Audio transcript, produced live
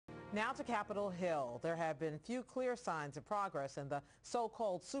Now to Capitol Hill. There have been few clear signs of progress in the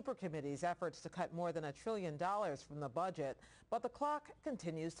so-called supercommittee's efforts to cut more than $1 trillion from the budget, but the clock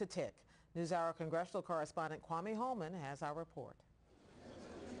continues to tick. NewsHour congressional correspondent Kwame Holman has our report.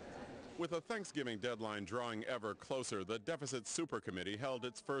 With a Thanksgiving deadline drawing ever closer, the Deficit Supercommittee held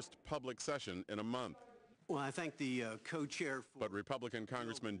its first public session in a month. Well, I thank the co-chair. But Republican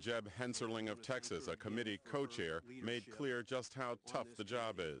Congressman Jeb Hensarling of Texas, a committee co-chair, made clear just how tough the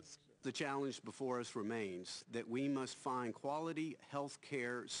job is. The challenge before us remains that we must find quality health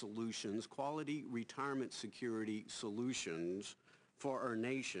care solutions, quality retirement security solutions for our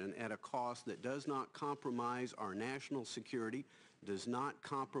nation at a cost that does not compromise our national security, does not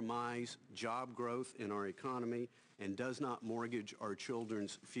compromise job growth in our economy, and does not mortgage our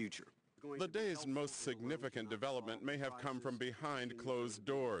children's future. The day's most significant development may have come from behind closed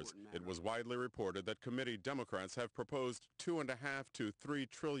doors. It was widely reported that committee Democrats have proposed $2.5 to $3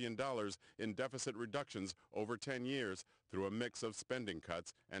 trillion in deficit reductions over 10 years through a mix of spending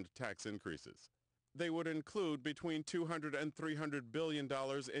cuts and tax increases. They would include between $200 and $300 billion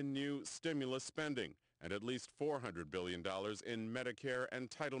in new stimulus spending and at least $400 billion in Medicare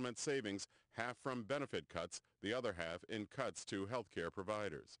entitlement savings, half from benefit cuts, the other half in cuts to health care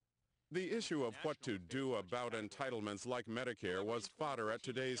providers. The issue of what to do about entitlements like Medicare was fodder at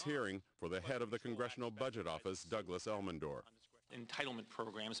today's hearing for the head of the Congressional Budget Office, Douglas Elmendorf. Entitlement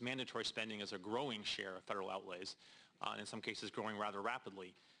programs, mandatory spending is a growing share of federal outlays, in some cases growing rather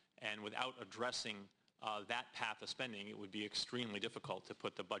rapidly. And without addressing that path of spending, it would be extremely difficult to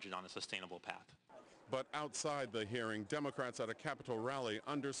put the budget on a sustainable path. But outside the hearing, Democrats at a Capitol rally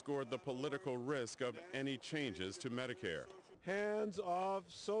underscored the political risk of any changes to Medicare. Hands off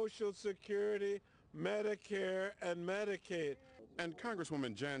Social Security, Medicare, and Medicaid. And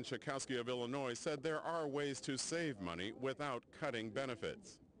Congresswoman Jan Schakowsky of Illinois said there are ways to save money without cutting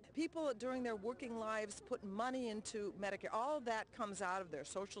benefits. People during their working lives put money into Medicare. All of that comes out of their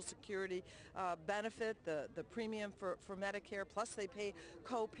Social Security benefit, the premium for Medicare, plus they pay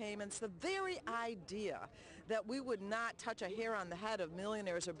co-payments. The very idea that we would not touch a hair on the head of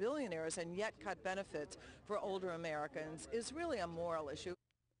millionaires or billionaires and yet cut benefits for older Americans is really a moral issue.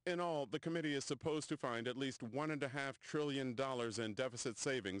 In all, the committee is supposed to find at least $1.5 trillion in deficit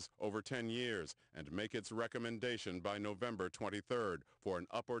savings over 10 years and make its recommendation by November 23rd for an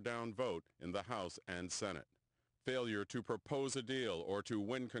up or down vote in the House and Senate. Failure to propose a deal or to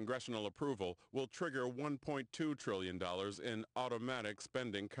win congressional approval will trigger $1.2 trillion in automatic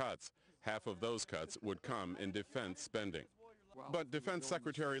spending cuts. Half of those cuts would come in defense spending. But Defense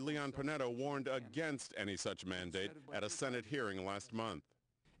Secretary Leon Panetta warned against any such mandate at a Senate hearing last month.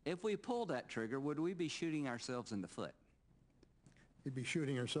 If we pulled that trigger, would we be shooting ourselves in the foot? We'd be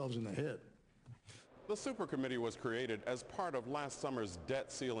shooting ourselves in the head. The supercommittee was created as part of last summer's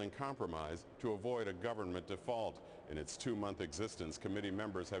debt ceiling compromise to avoid a government default. In its 2-month existence, committee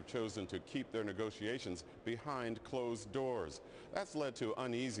members have chosen to keep their negotiations behind closed doors. That's led to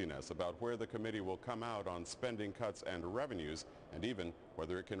uneasiness about where the committee will come out on spending cuts and revenues, and even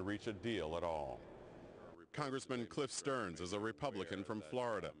whether it can reach a deal at all. Congressman Cliff Stearns is a Republican from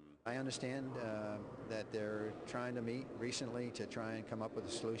Florida. I understand that they're trying to meet recently to try and come up with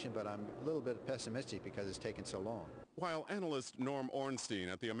a solution, but I'm a little bit pessimistic because it's taken so long. While analyst Norm Ornstein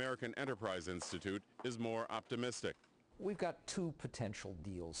at the American Enterprise Institute is more optimistic. We've got two potential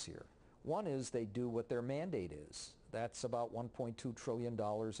deals here. One is they do what their mandate is. That's about $1.2 trillion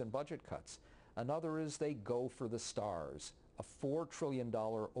in budget cuts. Another is they go for the stars. A $4 trillion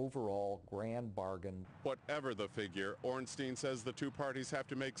overall grand bargain. Whatever the figure, Ornstein says the two parties have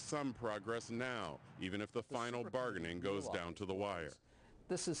to make some progress now, even if the final bargaining goes down to the wire.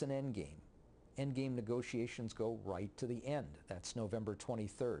 This is an endgame. Endgame negotiations go right to the end. That's November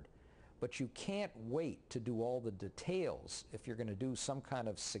 23rd. But you can't wait to do all the details if you're going to do some kind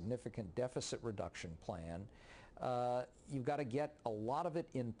of significant deficit reduction plan. You've got to get a lot of it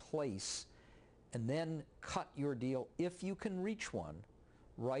in place and then cut your deal, if you can reach one,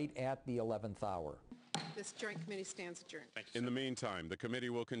 right at the 11th hour. This joint committee stands adjourned. In the meantime, the committee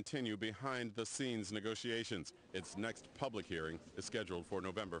will continue behind-the-scenes negotiations. Its next public hearing is scheduled for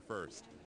November 1st.